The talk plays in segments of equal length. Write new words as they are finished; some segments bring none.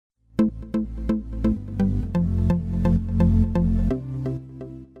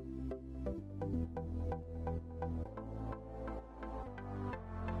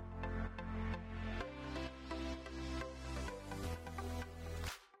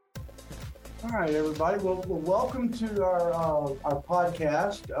All right, everybody. Well, welcome to our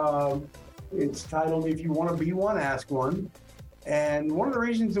podcast. It's titled "If You Want to Be One, Ask One." And one of the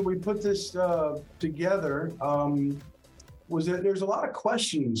reasons that we put this together was that there's a lot of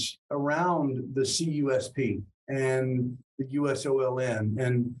questions around the CUSP and the USOLN.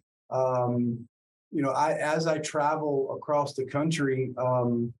 And as I travel across the country,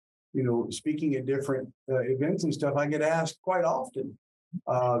 speaking at different events and stuff, I get asked quite often,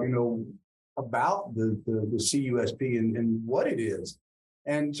 about the CUSP and what it is.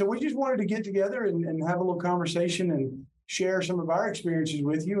 And so we just wanted to get together and have a little conversation and share some of our experiences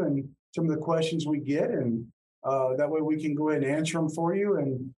with you and some of the questions we get. And that way we can go ahead and answer them for you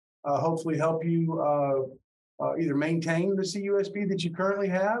and hopefully help you either maintain the CUSP that you currently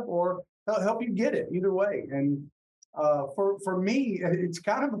have or help you get it either way. And for me, it's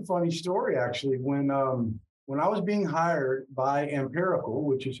kind of a funny story, actually. When I was being hired by Empirical,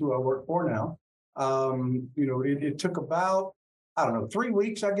 which is who I work for now, it took about, 3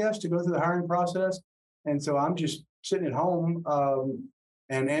 weeks, I guess, to go through the hiring process. And so I'm just sitting at home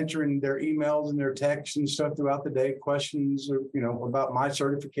and answering their emails and their texts and stuff throughout the day, questions, about my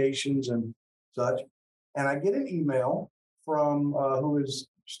certifications and such. And I get an email from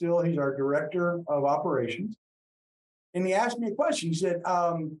he's our director of operations. And he asked me a question. He said,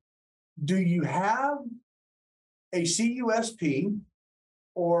 do you have a CUSP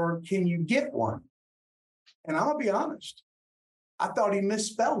or can you get one? And I'm going to be honest, I thought he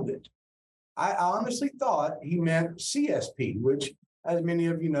misspelled it. I honestly thought he meant CSP, which, as many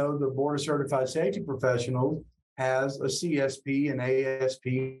of you know, the Board of Certified Safety Professionals has a CSP, an ASP,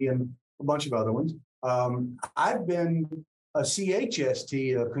 and a bunch of other ones. I've been a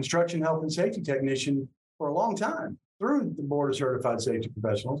CHST, a Construction Health and Safety Technician, for a long time through the Board of Certified Safety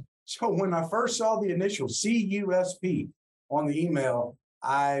Professionals. So when I first saw the initial CUSP on the email,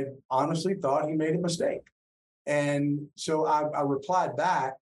 I honestly thought he made a mistake. And so I replied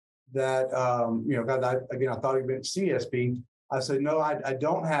back that, I thought he meant CSP. I said, no, I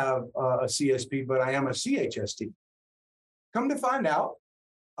don't have a CSP, but I am a CHST. Come to find out,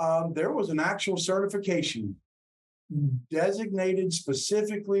 there was an actual certification designated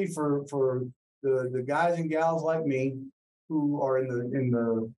specifically for the guys and gals like me who are in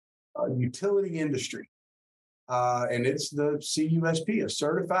the utility industry. And it's the CUSP, a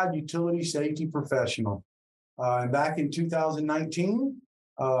Certified Utility Safety Professional. And back in 2019,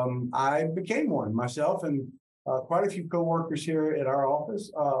 I became one myself, and quite a few coworkers here at our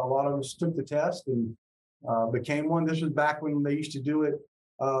office. A lot of us took the test and became one. This was back when they used to do it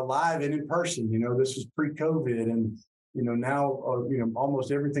live and in person. This was pre-COVID, and now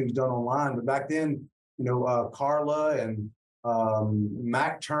almost everything's done online. But back then, Carla and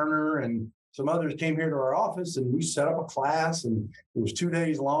Mac Turner and some others came here to our office, and we set up a class, and it was 2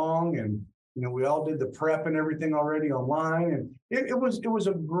 days long, and we all did the prep and everything already online, and it was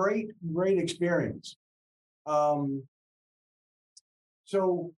a great experience.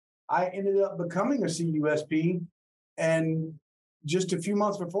 So I ended up becoming a CUSP, and just a few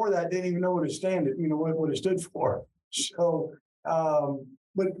months before that, didn't even know what it stood for. So,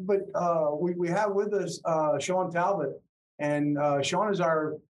 we have with us Sean Talbot, and Sean is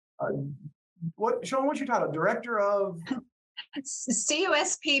our Sean, what's your title? Director of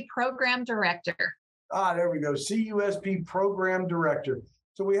CUSP Program Director. There we go. CUSP Program Director.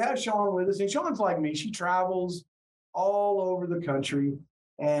 So we have Sean with us, and Sean's like me. She travels all over the country,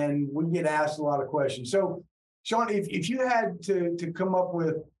 and we get asked a lot of questions. So, Sean, if you had to come up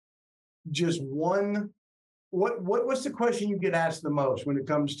with just one, what's the question you get asked the most when it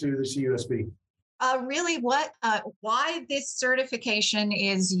comes to the CUSP? Really, why this certification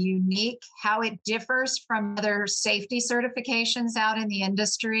is unique, how it differs from other safety certifications out in the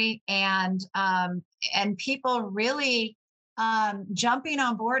industry, and people really jumping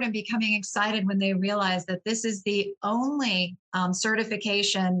on board and becoming excited when they realize that this is the only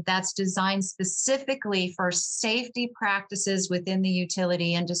certification that's designed specifically for safety practices within the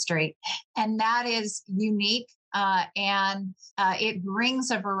utility industry. And that is unique. And it brings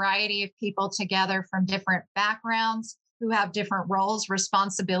a variety of people together from different backgrounds who have different roles,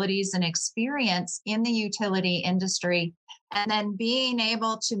 responsibilities, and experience in the utility industry. And then being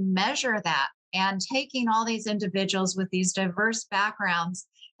able to measure that and taking all these individuals with these diverse backgrounds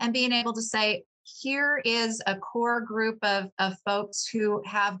and being able to say, here is a core group of folks who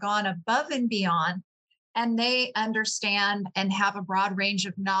have gone above and beyond, and they understand and have a broad range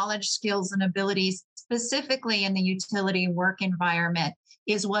of knowledge, skills, and abilities specifically in the utility work environment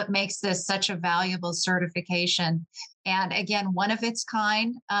is what makes this such a valuable certification. And again, one of its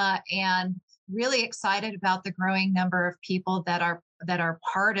kind, and really excited about the growing number of people that are are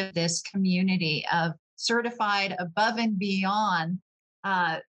part of this community of certified above and beyond,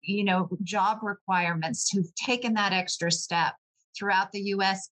 job requirements who've taken that extra step throughout the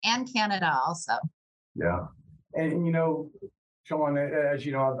U.S. and Canada also. Yeah. And, Sean, as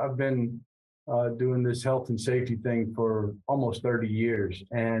you know, I've been doing this health and safety thing for almost 30 years.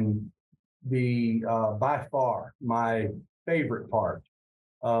 And by far, my favorite part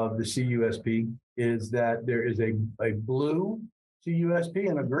of the CUSP is that there is a blue CUSP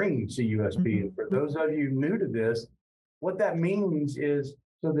and a green CUSP. Mm-hmm. And for those of you new to this, what that means is,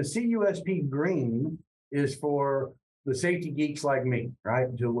 so the CUSP green is for the safety geeks like me, right?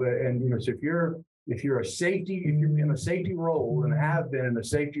 So if you're if you're in a safety role and have been in a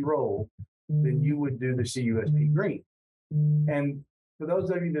safety role, then you would do the CUSP green. And for those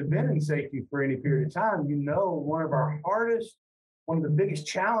of you that have been in safety for any period of time, one of the biggest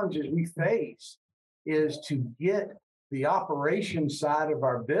challenges we face is to get the operations side of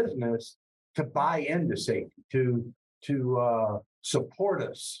our business to buy into safety, to support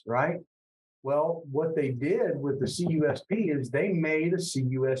us, right? Well, what they did with the CUSP is they made a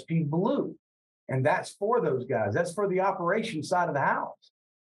CUSP blue. And that's for those guys. That's for the operations side of the house.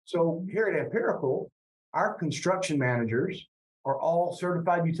 So here at Empirical, our construction managers are all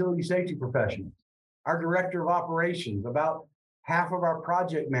certified utility safety professionals. Our director of operations, about half of our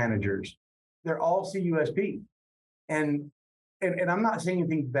project managers, they're all CUSP. And I'm not saying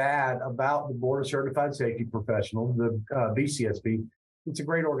anything bad about the Board of Certified Safety Professionals, the BCSP. It's a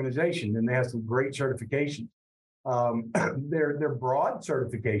great organization and they have some great certifications. They're broad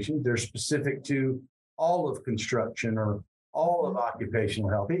certifications. They're specific to all of construction or all of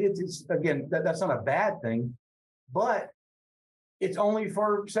occupational health. It's again, that's not a bad thing, but it's only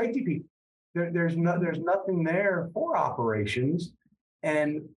for safety people. There's nothing there for operations.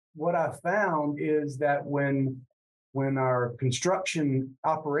 And what I found is that when our construction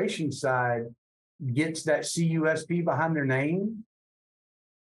operations side gets that CUSP behind their name,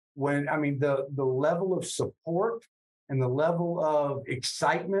 the level of support and the level of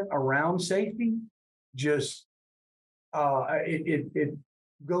excitement around safety just it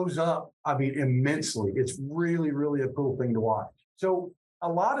goes up, immensely. It's really, really a cool thing to watch. So a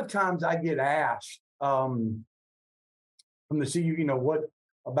lot of times I get asked from the CU, what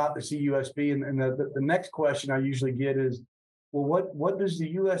about the CUSP? And the next question I usually get is, well, what does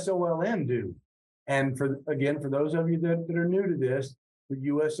the USOLN do? And for those of you that are new to this, the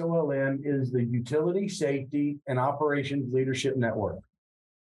USOLN is the Utility Safety and Operations Leadership Network.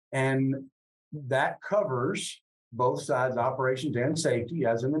 And that covers both sides, operations and safety,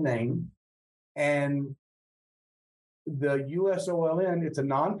 as in the name. And the USOLN, it's a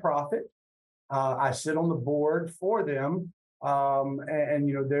nonprofit. I sit on the board for them.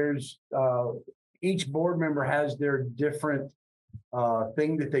 There's each board member has their different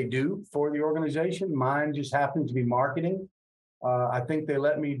thing that they do for the organization. Mine just happens to be marketing. I think they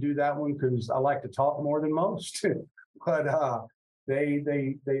let me do that one because I like to talk more than most. But they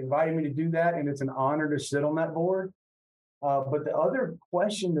invited me to do that, and it's an honor to sit on that board. But the other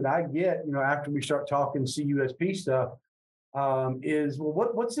question that I get, after we start talking CUSP stuff, is,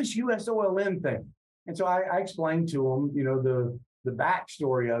 well, what's this USOLN thing? And so I explained to them, the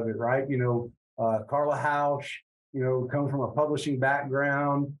backstory of it, right? Carla Hausch, comes from a publishing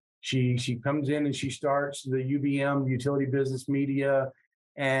background. She comes in and she starts the UBM, Utility Business Media,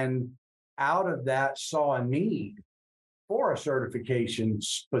 and out of that saw a need for a certification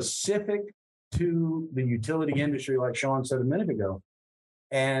specific to the utility industry, like Sean said a minute ago.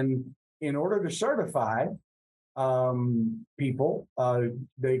 And in order to certify people,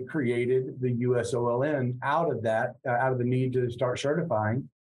 they created the USOLN out of the need to start certifying.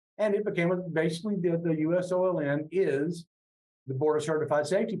 And it became basically the USOLN is the Board of Certified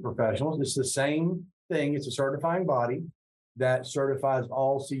Safety Professionals. It's the same thing. It's a certifying body that certifies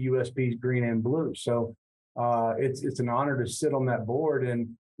all CUSPs green and blue. So it's an honor to sit on that board.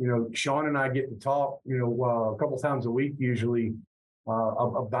 And, Sean and I get to talk, a couple times a week usually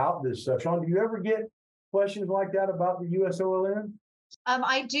about this stuff. Sean, do you ever get questions like that about the USOLN?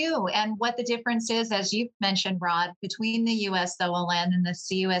 I do. And what the difference is, as you've mentioned, Rod, between the USOLN and the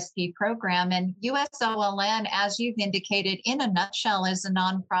CUSP program. And USOLN, as you've indicated, in a nutshell, is a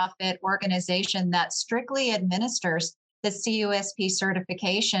nonprofit organization that strictly administers the CUSP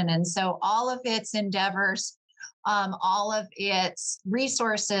certification. And so all of its endeavors, all of its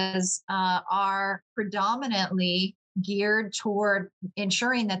resources are predominantly geared toward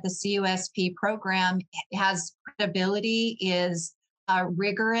ensuring that the CUSP program has credibility, is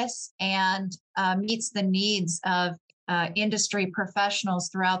rigorous, and meets the needs of industry professionals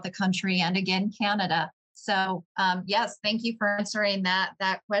throughout the country and again, Canada. So yes, thank you for answering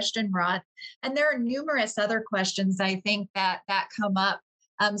that question, Rod. And there are numerous other questions I think that come up.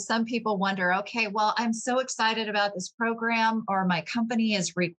 Some people wonder, okay, well, I'm so excited about this program, or my company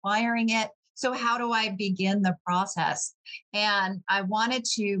is requiring it. So how do I begin the process? And I wanted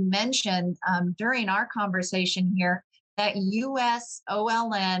to mention during our conversation here that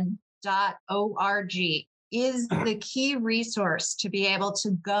usoln.org is the key resource to be able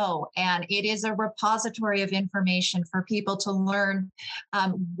to go. And it is a repository of information for people to learn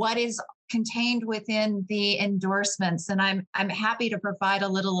what is contained within the endorsements. And I'm happy to provide a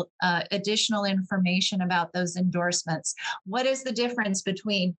little additional information about those endorsements. What is the difference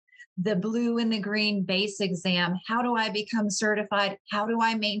between the blue and the green base exam? How do I become certified? How do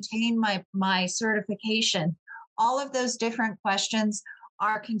I maintain my certification? All of those different questions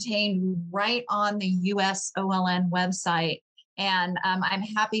are contained right on the USOLN website. And I'm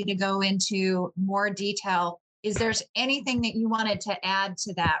happy to go into more detail. Is there anything that you wanted to add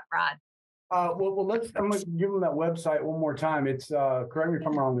to that, Rod? Well, I'm going to give them that website one more time. It's, correct me if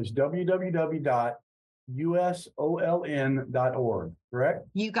I'm wrong, it's www.usoln.org, correct?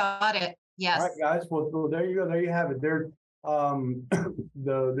 You got it. Yes. All right, guys. Well, there you go. There you have it.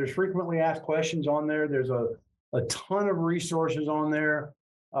 There's frequently asked questions on there. There's a ton of resources on there.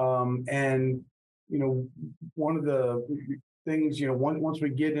 And, one of the things, once we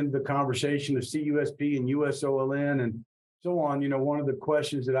get into the conversation of CUSP and USOLN and so on, one of the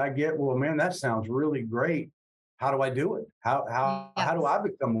questions that I get, well, man, that sounds really great. How do I do it? How do I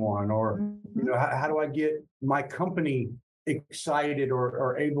become one? Or, how do I get my company excited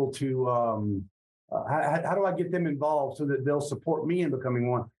or able to, how do I get them involved so that they'll support me in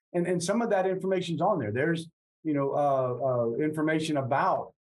becoming one? And some of that information's on there. There's, information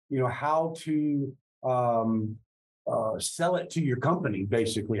about, how to sell it to your company,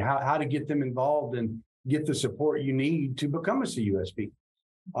 basically, how to get them involved and get the support you need to become a CUSP.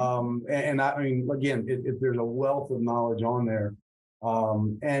 And I mean, again, there's a wealth of knowledge on there.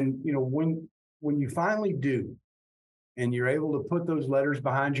 And, when you finally do, and you're able to put those letters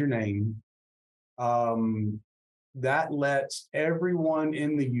behind your name, that lets everyone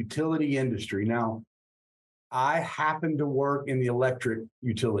in the utility industry. Now, I happen to work in the electric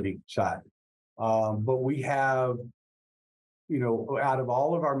utility side, but we have, out of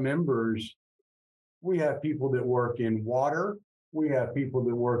all of our members, we have people that work in water. We have people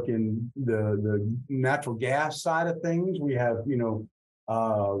that work in the natural gas side of things. We have,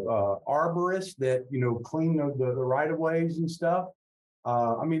 arborists that, clean the right of ways and stuff.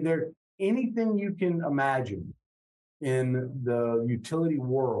 I mean, there's anything you can imagine in the utility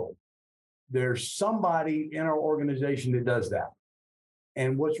world. There's somebody in our organization that does that.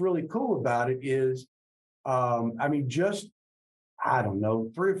 And what's really cool about it is, I don't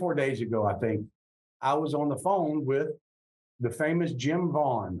know, 3 or 4 days ago, I think, I was on the phone with the famous Jim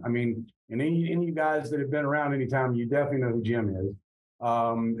Vaughn. I mean, and any of you guys that have been around any time, you definitely know who Jim is.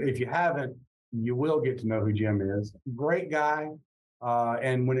 If you haven't, you will get to know who Jim is. Great guy.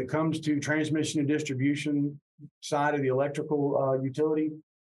 And when it comes to transmission and distribution side of the electrical utility,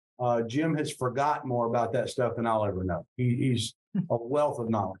 Jim has forgot more about that stuff than I'll ever know. He's a wealth of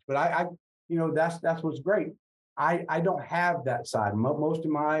knowledge. But I that's what's great. I don't have that side. Most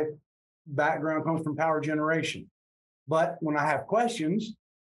of my background comes from power generation. But when I have questions,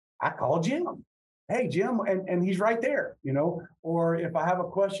 I call Jim. Hey, Jim, and he's right there, Or if I have a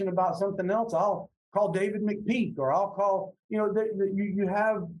question about something else, I'll call David McPeak, or I'll call, you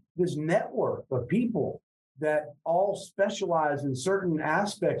have this network of people that all specialize in certain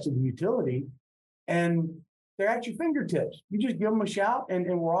aspects of the utility, and they're at your fingertips. You just give them a shout, and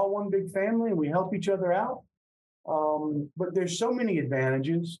we're all one big family, and we help each other out. But there's so many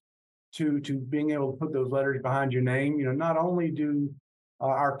advantages to being able to put those letters behind your name. Not only do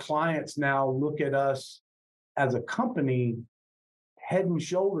our clients now look at us as a company head and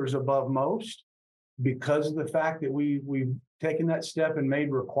shoulders above most, because of the fact that we've taken that step and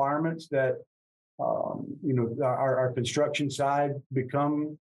made requirements that our construction side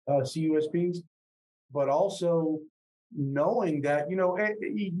become CUSPs, but also knowing that,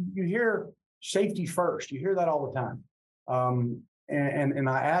 you hear safety first. You hear that all the time. And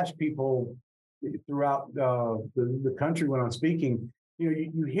I ask people throughout the country when I'm speaking,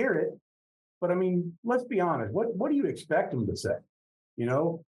 you hear it, but I mean, let's be honest. What do you expect them to say?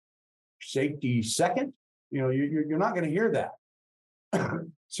 Safety second? You're not going to hear that.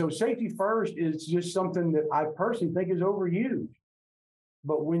 So safety first is just something that I personally think is overused.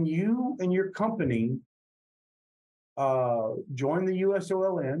 But when you and your company join the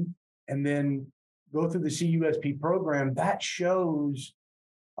USOLN and then go through the CUSP program, that shows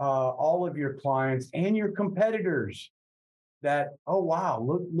all of your clients and your competitors that, oh, wow,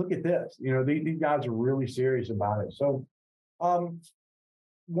 look at this. These guys are really serious about it. So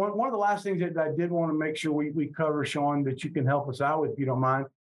one of the last things that I did want to make sure we cover, Sean, that you can help us out with, if you don't mind.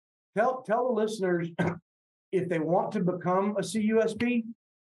 Tell the listeners if they want to become a CUSP,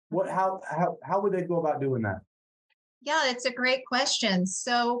 how would they go about doing that? Yeah, it's a great question.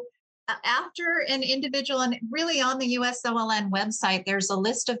 So after an individual, and really on the USOLN website, there's a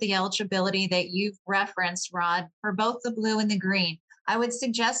list of the eligibility that you've referenced, Rod, for both the blue and the green. I would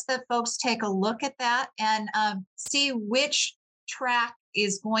suggest that folks take a look at that and see which track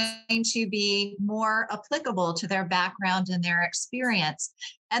is going to be more applicable to their background and their experience.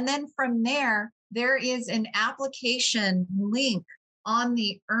 And then from there is an application link on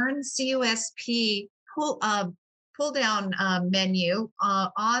the Earn CUSP pull down menu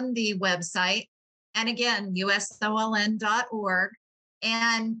on the website. And again, usoln.org.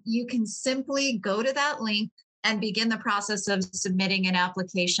 And you can simply go to that link and begin the process of submitting an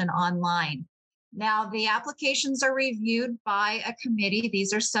application online. Now, the applications are reviewed by a committee.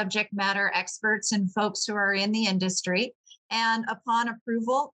 These are subject matter experts and folks who are in the industry. And upon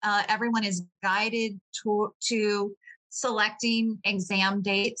approval, everyone is guided to selecting exam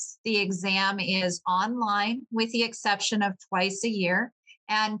dates. The exam is online with the exception of twice a year.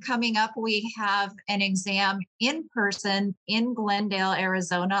 And coming up, we have an exam in person in Glendale,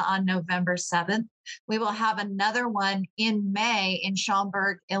 Arizona on November 7th. We will have another one in May in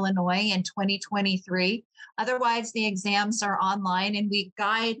Schaumburg, Illinois in 2023. Otherwise, the exams are online and we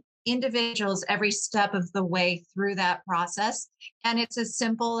guide individuals every step of the way through that process. And it's as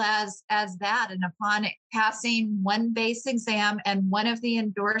simple as that. And upon passing one base exam and one of the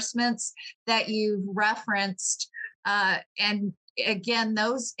endorsements that you've referenced, and again,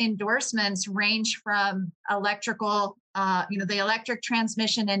 those endorsements range from electrical, the electric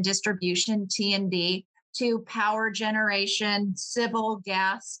transmission and distribution, T&D, to power generation, civil,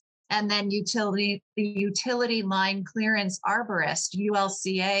 gas, and then the utility line clearance arborist,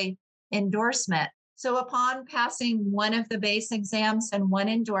 ULCA endorsement. So upon passing one of the base exams and one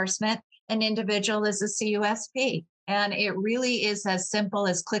endorsement, an individual is a CUSP. And it really is as simple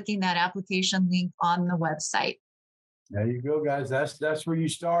as clicking that application link on the website. There you go, guys. That's where you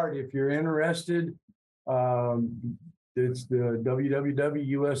start. If you're interested, it's the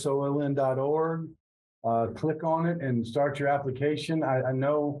www.usoln.org. Click on it and start your application. I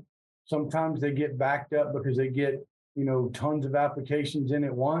know sometimes they get backed up because they get, tons of applications in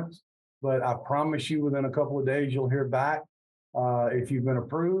at once, but I promise you within a couple of days, you'll hear back if you've been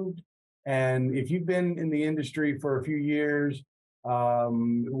approved. And if you've been in the industry for a few years,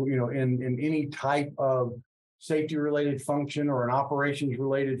 in any type of safety related function or an operations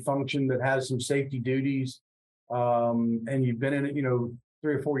related function that has some safety duties, and you've been in it, 3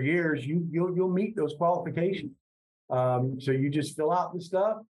 or 4 years, you'll meet those qualifications. So you just fill out the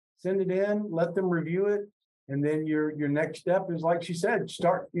stuff, send it in, let them review it, and then your next step is, like she said,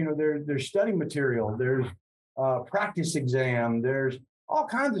 start. There's study material, there's practice exam, there's all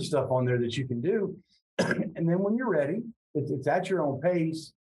kinds of stuff on there that you can do, and then when you're ready, it's at your own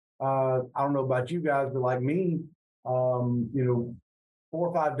pace. I don't know about you guys, but like me, 4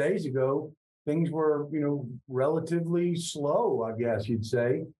 or 5 days ago, things were, relatively slow, I guess you'd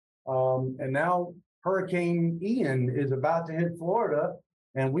say. And now Hurricane Ian is about to hit Florida,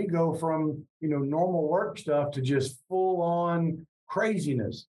 and we go from, normal work stuff to just full on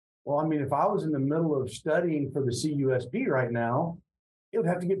craziness. Well, I mean, if I was in the middle of studying for the CUSP right now, it would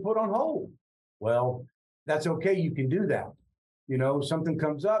have to get put on hold. Well, that's okay. You can do that. Something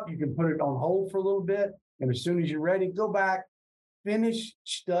comes up, you can put it on hold for a little bit. And as soon as you're ready, go back, finish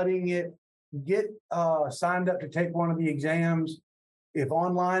studying it, get signed up to take one of the exams. If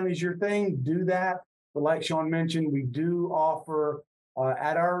online is your thing, do that. But like Sean mentioned, we do offer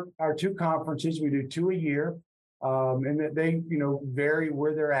at our 2 conferences, we do 2 a year. And that they, vary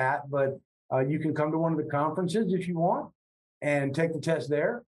where they're at, but you can come to one of the conferences if you want and take the test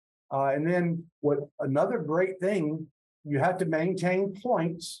there. And then another great thing, you have to maintain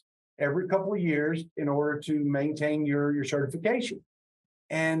points every couple of years in order to maintain your certification.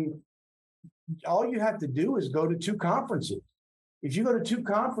 And all you have to do is go to 2 conferences. If you go to 2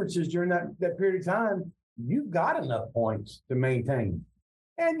 conferences during that period of time, you've got enough points to maintain.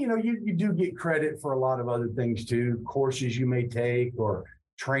 And, you do get credit for a lot of other things too, courses you may take or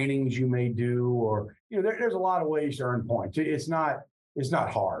trainings you may do, or, there's a lot of ways to earn points. It's not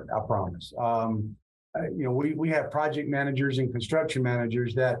hard, I promise. We have project managers and construction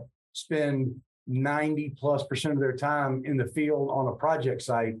managers that spend 90+% of their time in the field on a project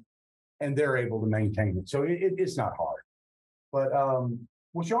site, and they're able to maintain it. So it's not hard. But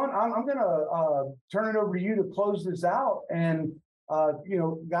Well, Sean, I'm going to turn it over to you to close this out. And,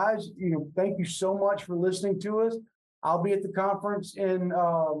 guys, thank you so much for listening to us. I'll be at the conference in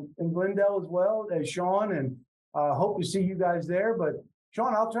Glendale as well as Sean, and hope to see you guys there. But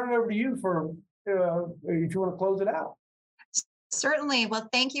Sean, I'll turn it over to you for if you want to close it out. Certainly. Well,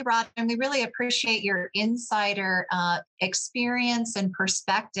 thank you, Rod. And we really appreciate your insider experience and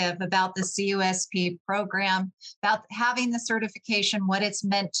perspective about the CUSP program, about having the certification, what it's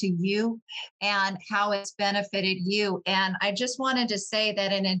meant to you, and how it's benefited you. And I just wanted to say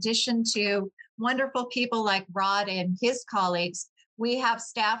that in addition to wonderful people like Rod and his colleagues, we have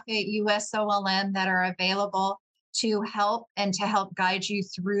staff at USOLN that are available to help guide you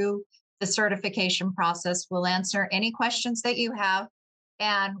through the certification process. We'll answer any questions that you have,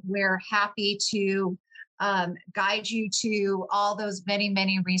 and we're happy to guide you to all those many,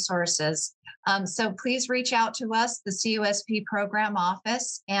 many resources. So please reach out to us, the CUSP program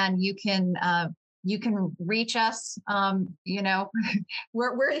office, and you can reach us.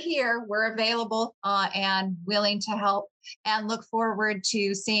 We're here, we're available and willing to help, and look forward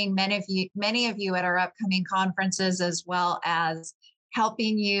to seeing many of you at our upcoming conferences, as well as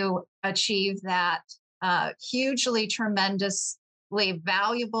helping you achieve that hugely, tremendously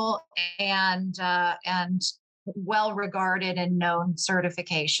valuable and well-regarded and known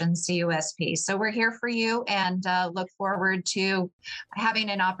certification, CUSP. So we're here for you, and look forward to having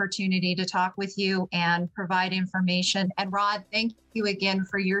an opportunity to talk with you and provide information. And Rod, thank you again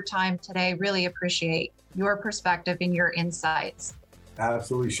for your time today. Really appreciate your perspective and your insights.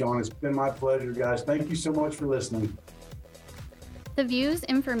 Absolutely, Sean. It's been my pleasure, guys. Thank you so much for listening. The views,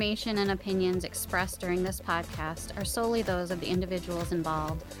 information, and opinions expressed during this podcast are solely those of the individuals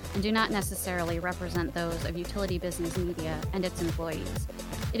involved and do not necessarily represent those of Utility Business Media and its employees.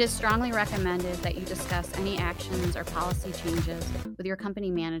 It is strongly recommended that you discuss any actions or policy changes with your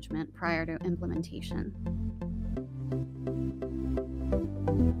company management prior to implementation.